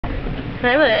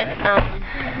Say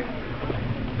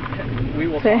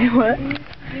what?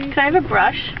 Can I have a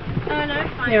brush? Oh, no,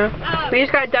 it's fine. Yeah. We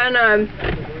just got done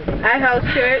at house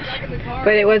church,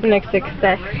 but it wasn't a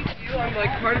success. I'm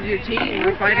like part of your team.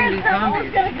 We're fighting these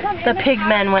zombies. The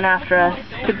pigmen went after us.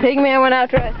 The pigman went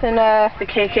after us, and the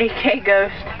KKK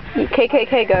ghost.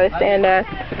 KKK ghost, and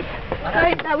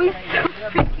That was so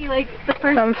freaky, like the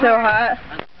first I'm so hot.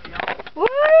 Woo!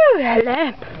 That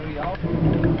lamp.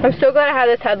 I'm so glad I have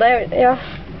this headlight. Yeah.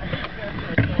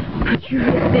 Put you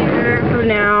right there for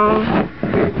now.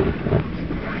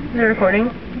 Is it recording?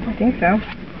 I think so.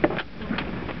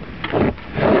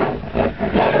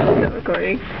 It's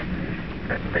recording.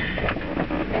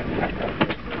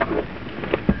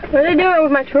 What are they doing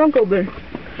with my trunk open?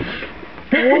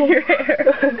 Your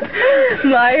hair.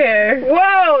 My hair.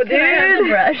 Whoa, dude! Can I have the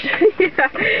brush? Yeah.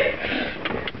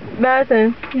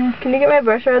 Madison, yeah. Can you get my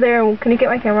brush out of there, and can you get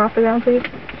my camera off the ground, please?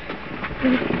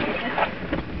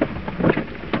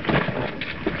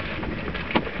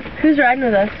 Who's riding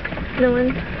with us? No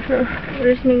one.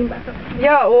 We're just moving back up.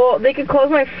 Yeah, well, they could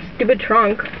close my stupid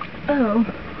trunk. Oh.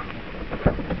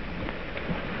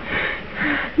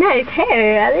 Nice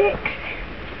hair, Alex.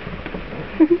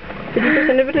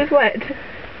 50% of it is wet.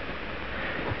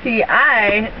 See,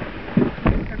 I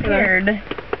prepared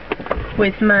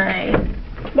with my...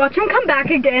 Watch him come back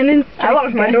again and I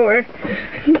locked my door.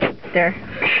 There.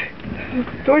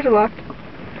 Doors are locked.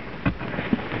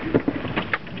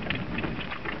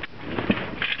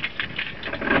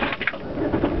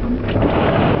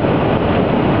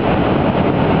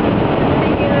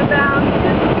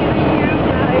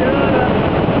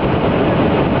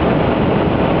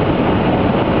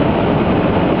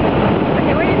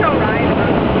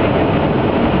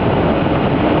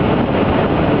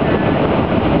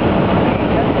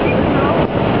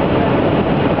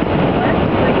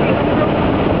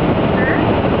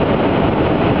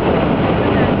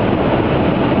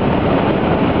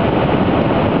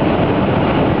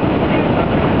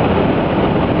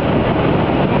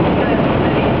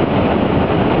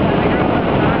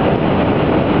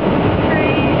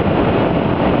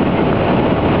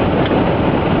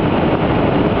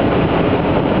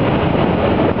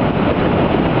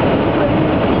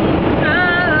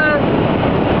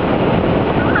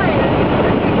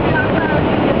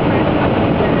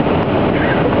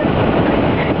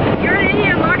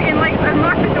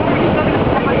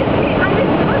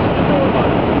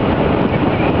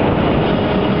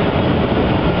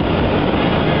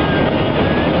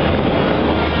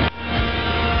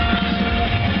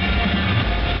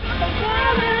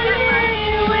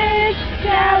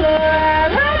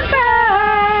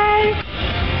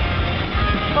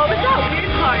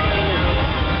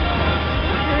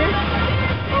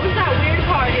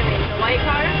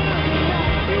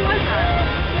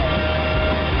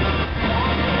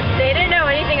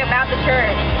 About the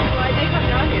church. Why did they come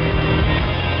down here?